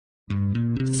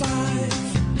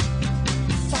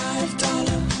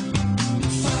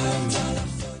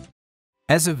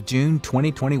As of June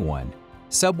 2021,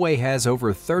 Subway has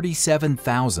over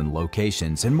 37,000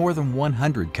 locations in more than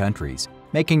 100 countries,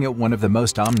 making it one of the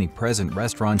most omnipresent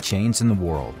restaurant chains in the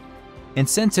world. And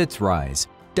since its rise,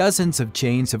 dozens of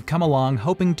chains have come along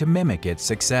hoping to mimic its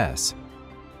success.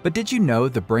 But did you know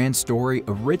the brand story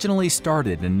originally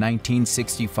started in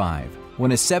 1965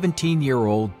 when a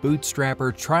 17-year-old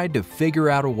bootstrapper tried to figure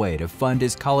out a way to fund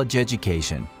his college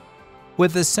education?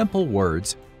 With the simple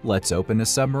words, "Let's open a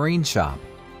submarine shop,"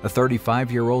 a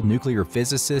 35-year-old nuclear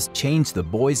physicist changed the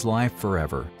boy's life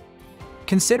forever.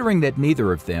 Considering that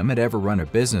neither of them had ever run a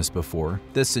business before,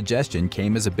 this suggestion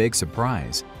came as a big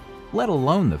surprise, let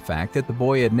alone the fact that the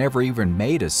boy had never even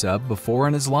made a sub before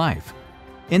in his life.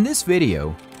 In this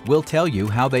video, we'll tell you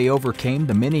how they overcame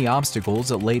the many obstacles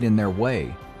that laid in their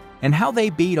way, and how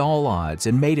they beat all odds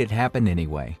and made it happen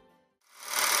anyway.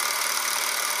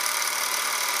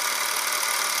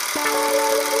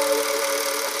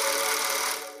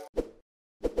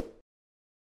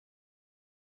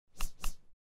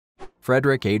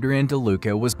 Frederick Adrian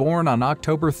DeLuca was born on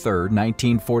October 3,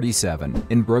 1947,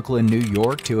 in Brooklyn, New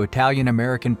York, to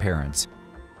Italian-American parents.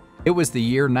 It was the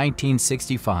year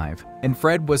 1965, and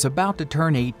Fred was about to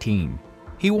turn 18.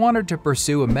 He wanted to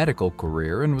pursue a medical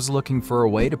career and was looking for a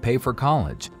way to pay for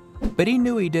college. But he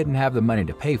knew he didn't have the money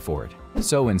to pay for it,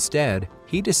 so instead,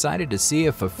 he decided to see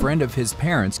if a friend of his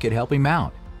parents could help him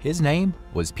out. His name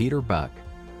was Peter Buck.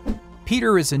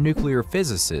 Peter is a nuclear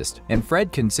physicist, and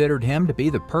Fred considered him to be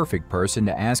the perfect person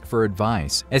to ask for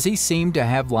advice, as he seemed to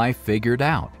have life figured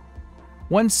out.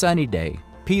 One sunny day,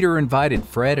 Peter invited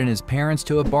Fred and his parents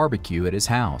to a barbecue at his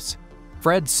house.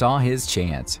 Fred saw his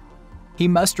chance. He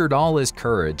mustered all his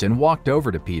courage and walked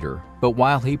over to Peter, but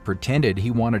while he pretended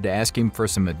he wanted to ask him for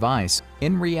some advice,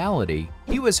 in reality,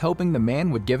 he was hoping the man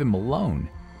would give him a loan.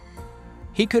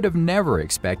 He could have never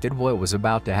expected what was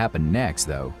about to happen next,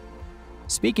 though.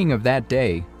 Speaking of that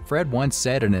day, Fred once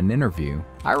said in an interview,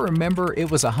 "I remember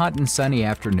it was a hot and sunny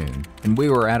afternoon, and we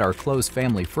were at our close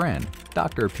family friend,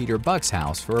 Dr. Peter Buck's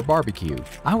house for a barbecue.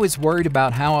 I was worried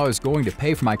about how I was going to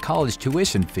pay for my college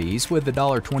tuition fees with the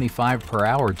 $1.25 per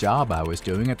hour job I was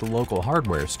doing at the local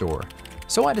hardware store,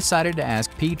 so I decided to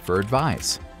ask Pete for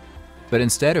advice." But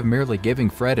instead of merely giving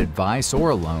Fred advice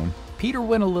or a loan, Peter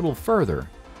went a little further.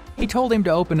 He told him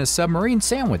to open a submarine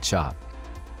sandwich shop.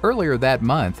 Earlier that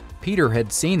month, Peter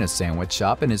had seen a sandwich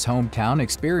shop in his hometown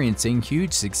experiencing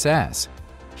huge success.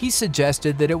 He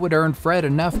suggested that it would earn Fred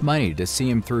enough money to see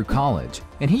him through college,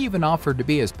 and he even offered to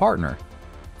be his partner.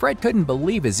 Fred couldn't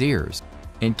believe his ears.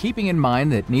 And keeping in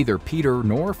mind that neither Peter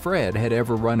nor Fred had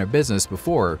ever run a business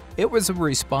before, it was a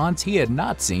response he had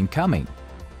not seen coming.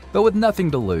 But with nothing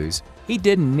to lose, he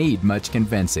didn't need much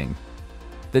convincing.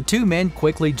 The two men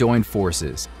quickly joined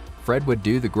forces. Fred would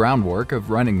do the groundwork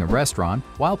of running the restaurant,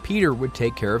 while Peter would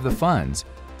take care of the funds.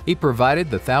 He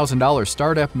provided the $1,000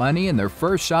 startup money, and their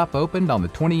first shop opened on the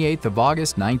 28th of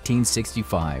August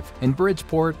 1965 in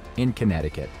Bridgeport, in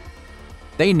Connecticut.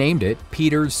 They named it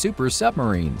Peter's Super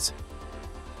Submarines.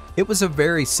 It was a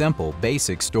very simple,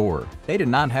 basic store. They did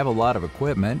not have a lot of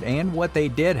equipment, and what they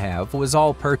did have was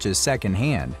all purchased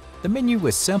secondhand. The menu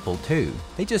was simple too.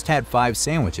 They just had 5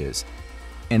 sandwiches.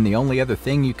 And the only other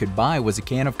thing you could buy was a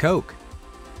can of Coke.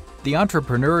 The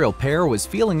entrepreneurial pair was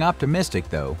feeling optimistic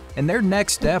though, and their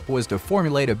next step was to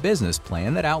formulate a business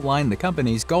plan that outlined the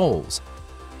company's goals.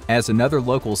 As another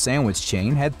local sandwich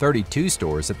chain had 32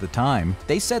 stores at the time,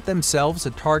 they set themselves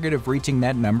a target of reaching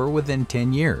that number within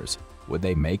 10 years. Would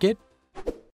they make it?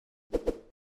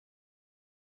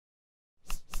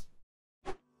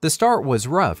 The start was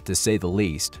rough, to say the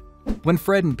least. When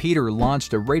Fred and Peter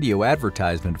launched a radio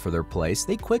advertisement for their place,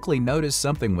 they quickly noticed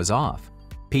something was off.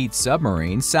 Pete's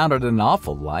Submarine sounded an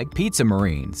awful like Pizza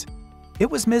Marines. It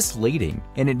was misleading,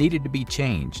 and it needed to be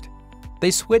changed. They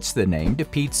switched the name to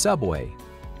Pete's Subway.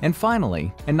 And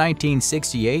finally, in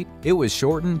 1968, it was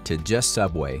shortened to just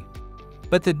Subway.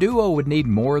 But the duo would need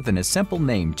more than a simple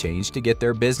name change to get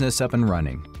their business up and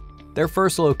running. Their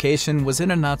first location was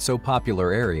in a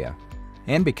not-so-popular area.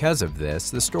 And because of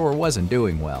this, the store wasn't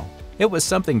doing well. It was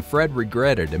something Fred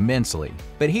regretted immensely,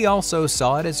 but he also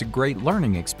saw it as a great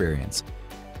learning experience.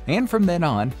 And from then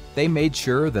on, they made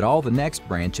sure that all the next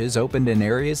branches opened in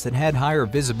areas that had higher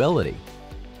visibility.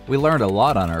 We learned a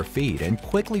lot on our feet and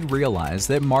quickly realized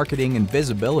that marketing and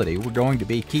visibility were going to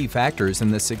be key factors in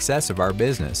the success of our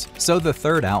business. So the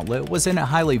third outlet was in a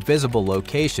highly visible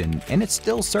location, and it's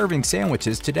still serving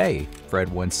sandwiches today, Fred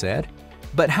once said.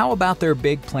 But how about their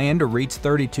big plan to reach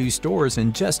 32 stores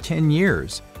in just 10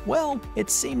 years? Well, it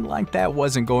seemed like that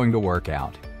wasn't going to work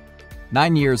out.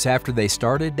 9 years after they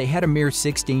started, they had a mere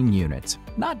 16 units.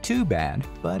 Not too bad,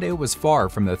 but it was far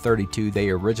from the 32 they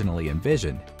originally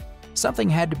envisioned. Something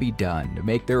had to be done to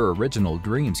make their original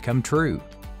dreams come true.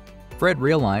 Fred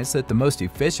realized that the most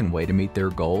efficient way to meet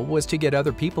their goal was to get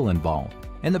other people involved,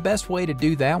 and the best way to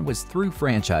do that was through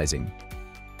franchising.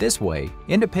 This way,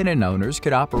 independent owners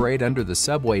could operate under the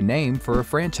Subway name for a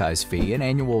franchise fee and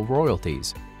annual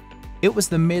royalties. It was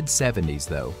the mid-70s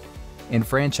though, and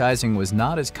franchising was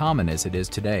not as common as it is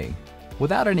today.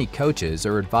 Without any coaches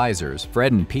or advisors,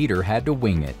 Fred and Peter had to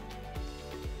wing it.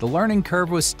 The learning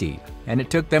curve was steep, and it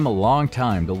took them a long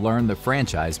time to learn the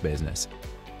franchise business.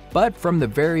 But from the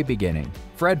very beginning,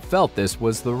 Fred felt this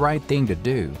was the right thing to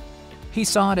do. He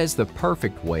saw it as the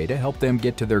perfect way to help them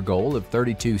get to their goal of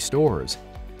 32 stores,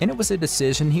 and it was a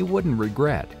decision he wouldn't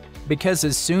regret, because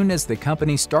as soon as the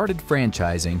company started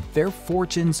franchising, their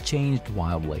fortunes changed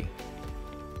wildly.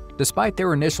 Despite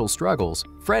their initial struggles,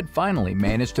 Fred finally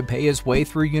managed to pay his way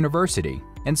through university,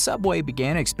 and Subway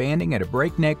began expanding at a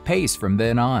breakneck pace from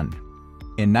then on.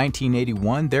 In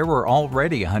 1981, there were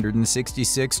already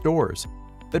 166 stores.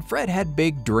 But Fred had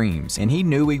big dreams, and he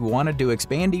knew he wanted to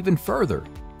expand even further.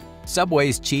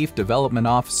 Subway's Chief Development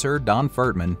Officer, Don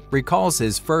Furtman, recalls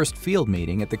his first field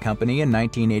meeting at the company in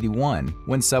 1981,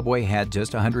 when Subway had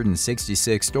just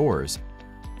 166 stores.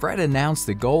 Fred announced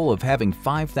the goal of having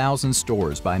 5,000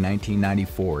 stores by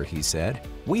 1994, he said.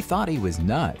 We thought he was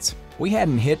nuts. We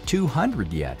hadn't hit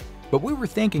 200 yet, but we were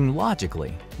thinking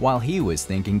logically, while he was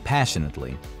thinking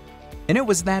passionately. And it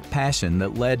was that passion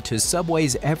that led to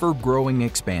Subway's ever-growing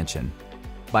expansion.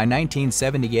 By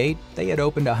 1978, they had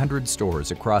opened 100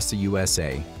 stores across the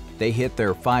USA. They hit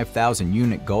their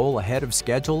 5,000-unit goal ahead of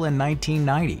schedule in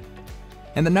 1990.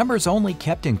 And the numbers only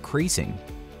kept increasing.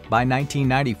 By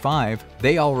 1995,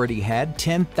 they already had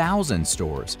 10,000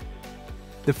 stores.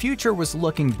 The future was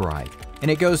looking bright, and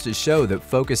it goes to show that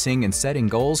focusing and setting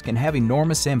goals can have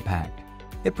enormous impact.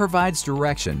 It provides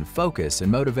direction, focus, and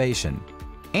motivation,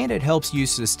 and it helps you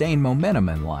sustain momentum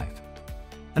in life.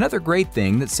 Another great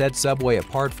thing that set Subway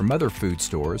apart from other food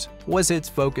stores was its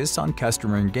focus on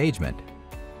customer engagement.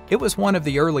 It was one of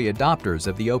the early adopters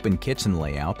of the open kitchen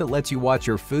layout that lets you watch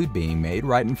your food being made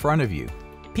right in front of you.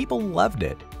 People loved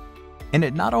it. And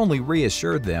it not only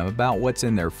reassured them about what's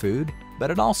in their food,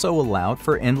 but it also allowed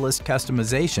for endless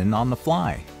customization on the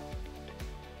fly.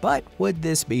 But would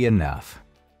this be enough?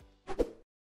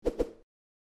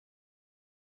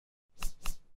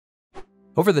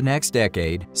 Over the next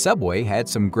decade, Subway had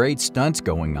some great stunts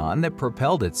going on that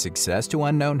propelled its success to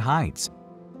unknown heights.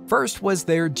 First was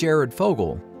their Jared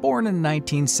Fogle. Born in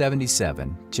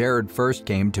 1977, Jared first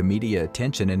came to media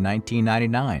attention in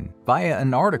 1999 via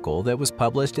an article that was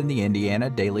published in the Indiana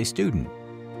Daily Student.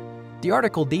 The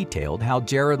article detailed how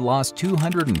Jared lost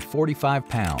 245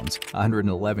 pounds,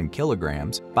 111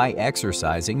 kilograms, by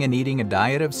exercising and eating a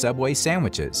diet of Subway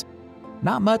sandwiches.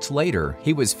 Not much later,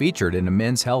 he was featured in a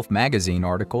Men's Health magazine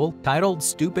article titled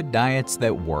 "Stupid Diets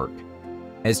That Work."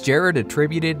 As Jared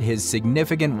attributed his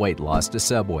significant weight loss to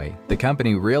Subway, the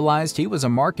company realized he was a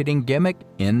marketing gimmick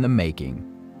in the making.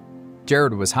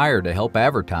 Jared was hired to help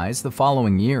advertise the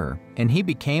following year, and he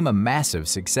became a massive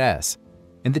success.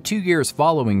 In the 2 years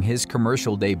following his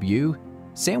commercial debut,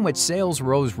 sandwich sales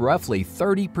rose roughly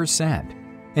 30%,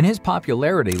 and his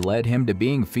popularity led him to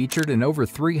being featured in over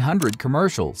 300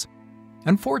 commercials.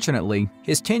 Unfortunately,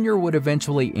 his tenure would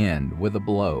eventually end with a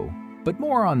blow, but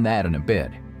more on that in a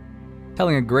bit.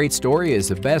 Telling a great story is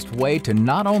the best way to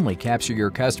not only capture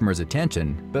your customers'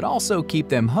 attention, but also keep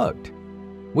them hooked.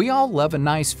 We all love a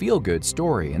nice feel-good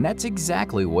story, and that's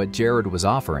exactly what Jared was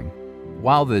offering.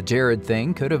 While the Jared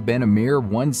thing could have been a mere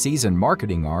one-season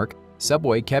marketing arc,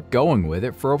 Subway kept going with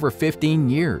it for over 15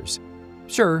 years.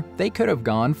 Sure, they could have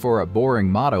gone for a boring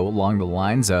motto along the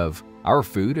lines of, "Our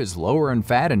food is lower in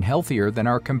fat and healthier than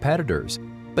our competitors."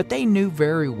 But they knew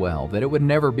very well that it would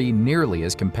never be nearly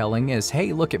as compelling as,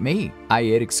 "Hey, look at me. I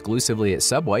ate exclusively at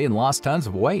Subway and lost tons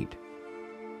of weight."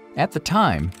 At the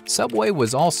time, Subway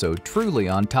was also truly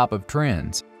on top of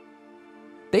trends.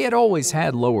 They had always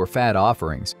had lower fat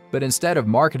offerings, but instead of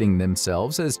marketing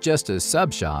themselves as just a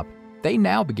sub shop, they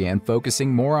now began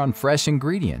focusing more on fresh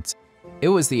ingredients. It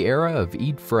was the era of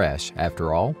eat fresh,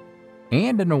 after all.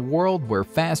 And in a world where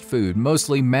fast food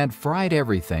mostly meant fried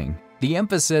everything, the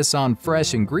emphasis on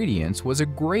fresh ingredients was a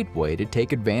great way to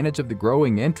take advantage of the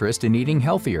growing interest in eating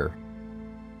healthier.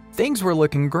 Things were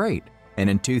looking great, and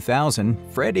in 2000,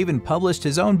 Fred even published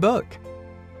his own book.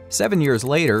 7 years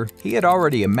later, he had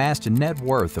already amassed a net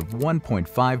worth of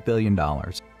 $1.5 billion,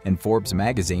 and Forbes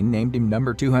magazine named him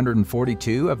number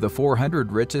 242 of the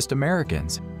 400 richest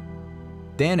Americans.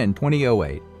 Then in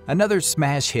 2008, another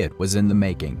smash hit was in the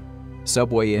making.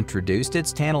 Subway introduced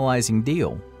its tantalizing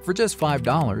deal. For just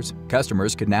 $5,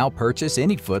 customers could now purchase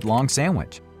any foot-long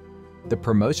sandwich. The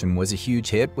promotion was a huge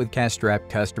hit with cash-strapped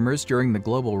customers during the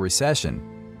global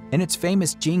recession, and its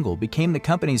famous jingle became the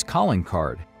company's calling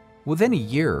card. Within a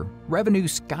year, revenue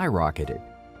skyrocketed,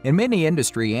 and many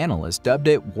industry analysts dubbed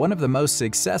it one of the most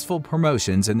successful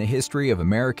promotions in the history of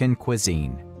American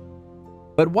cuisine.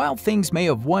 But while things may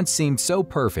have once seemed so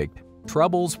perfect,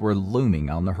 troubles were looming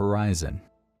on the horizon.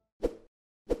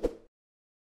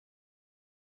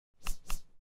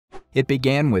 It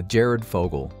began with Jared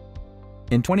Fogle.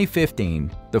 In 2015,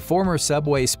 the former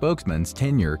Subway spokesman's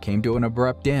tenure came to an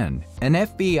abrupt end. An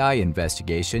FBI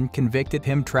investigation convicted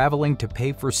him traveling to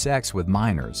pay for sex with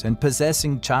minors and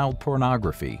possessing child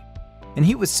pornography, and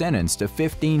he was sentenced to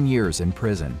 15 years in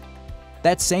prison.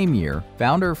 That same year,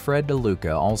 founder Fred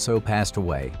DeLuca also passed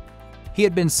away. He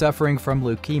had been suffering from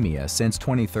leukemia since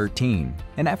 2013,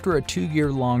 and after a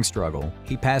 2-year-long struggle,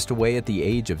 he passed away at the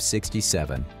age of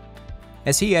 67.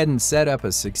 As he hadn't set up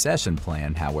a succession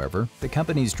plan, however, the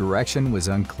company's direction was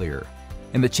unclear.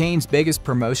 And the chain's biggest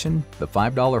promotion, the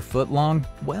 $5 footlong,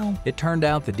 well, it turned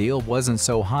out the deal wasn't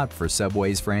so hot for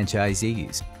Subway's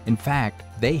franchisees. In fact,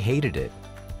 they hated it.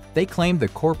 They claimed the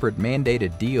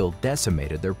corporate-mandated deal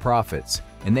decimated their profits,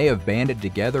 and they have banded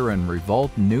together in revolt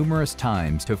numerous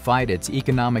times to fight its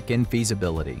economic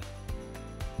infeasibility.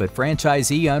 But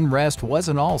franchisee unrest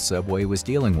wasn't all Subway was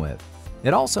dealing with.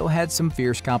 It also had some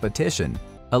fierce competition.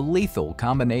 A lethal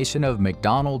combination of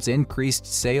McDonald's increased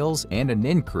sales and an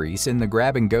increase in the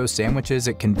grab-and-go sandwiches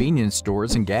at convenience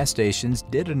stores and gas stations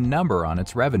did a number on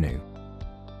its revenue.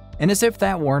 And as if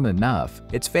that weren't enough,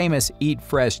 its famous "Eat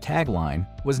Fresh" tagline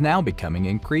was now becoming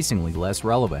increasingly less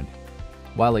relevant.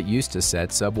 While it used to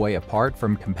set Subway apart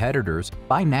from competitors,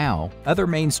 by now, other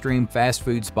mainstream fast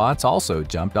food spots also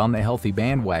jumped on the healthy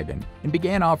bandwagon and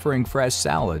began offering fresh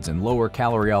salads and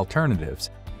lower-calorie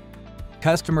alternatives.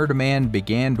 Customer demand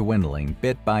began dwindling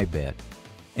bit by bit.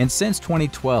 And since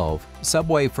 2012,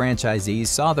 Subway franchisees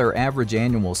saw their average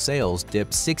annual sales dip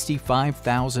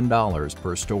 $65,000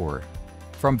 per store,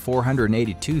 from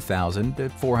 $482,000 to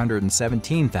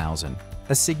 $417,000.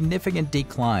 A significant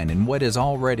decline in what is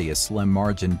already a slim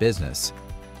margin business.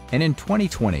 And in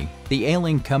 2020, the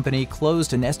ailing company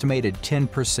closed an estimated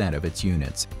 10% of its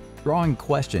units, drawing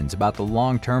questions about the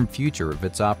long-term future of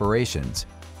its operations.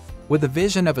 Would the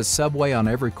vision of a Subway on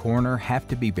every corner have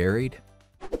to be buried?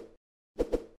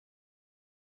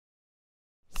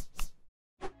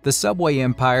 The Subway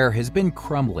empire has been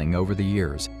crumbling over the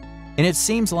years, and it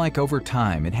seems like over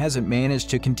time it hasn't managed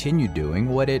to continue doing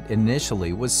what it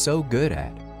initially was so good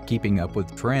at, keeping up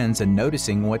with trends and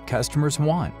noticing what customers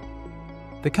want.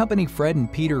 The company Fred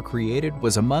and Peter created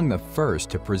was among the first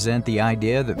to present the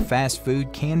idea that fast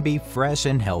food can be fresh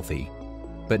and healthy.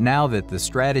 But now that the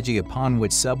strategy upon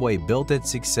which Subway built its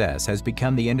success has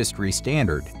become the industry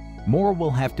standard, more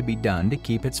will have to be done to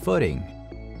keep its footing.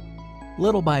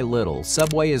 Little by little,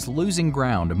 Subway is losing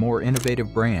ground to more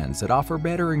innovative brands that offer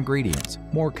better ingredients,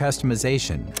 more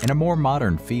customization, and a more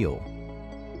modern feel.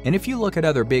 And if you look at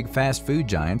other big fast food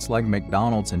giants like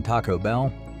McDonald's and Taco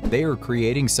Bell, they are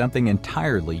creating something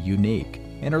entirely unique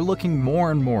and are looking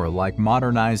more and more like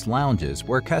modernized lounges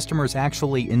where customers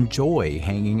actually enjoy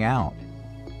hanging out.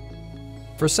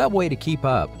 For Subway to keep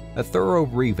up, a thorough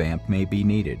revamp may be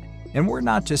needed, and we're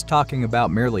not just talking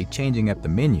about merely changing up the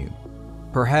menu.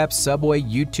 Perhaps Subway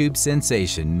YouTube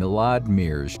sensation Milad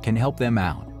Mirg can help them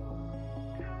out.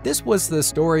 This was the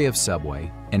story of Subway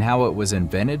and how it was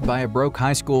invented by a broke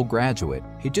high school graduate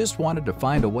who just wanted to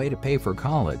find a way to pay for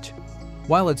college.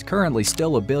 While it's currently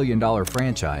still a billion-dollar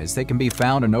franchise that can be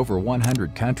found in over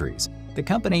 100 countries, the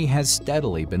company has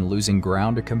steadily been losing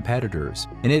ground to competitors,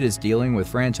 and it is dealing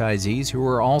with franchisees who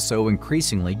are also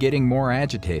increasingly getting more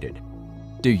agitated.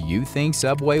 Do you think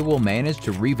Subway will manage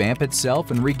to revamp itself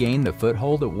and regain the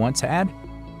foothold it once had?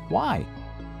 Why?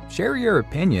 Share your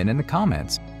opinion in the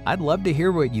comments. I'd love to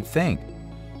hear what you think.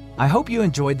 I hope you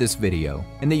enjoyed this video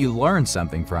and that you learned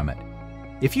something from it.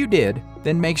 If you did,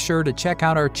 then make sure to check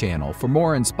out our channel for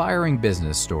more inspiring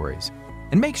business stories.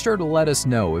 And make sure to let us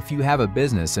know if you have a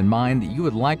business in mind that you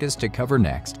would like us to cover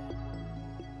next.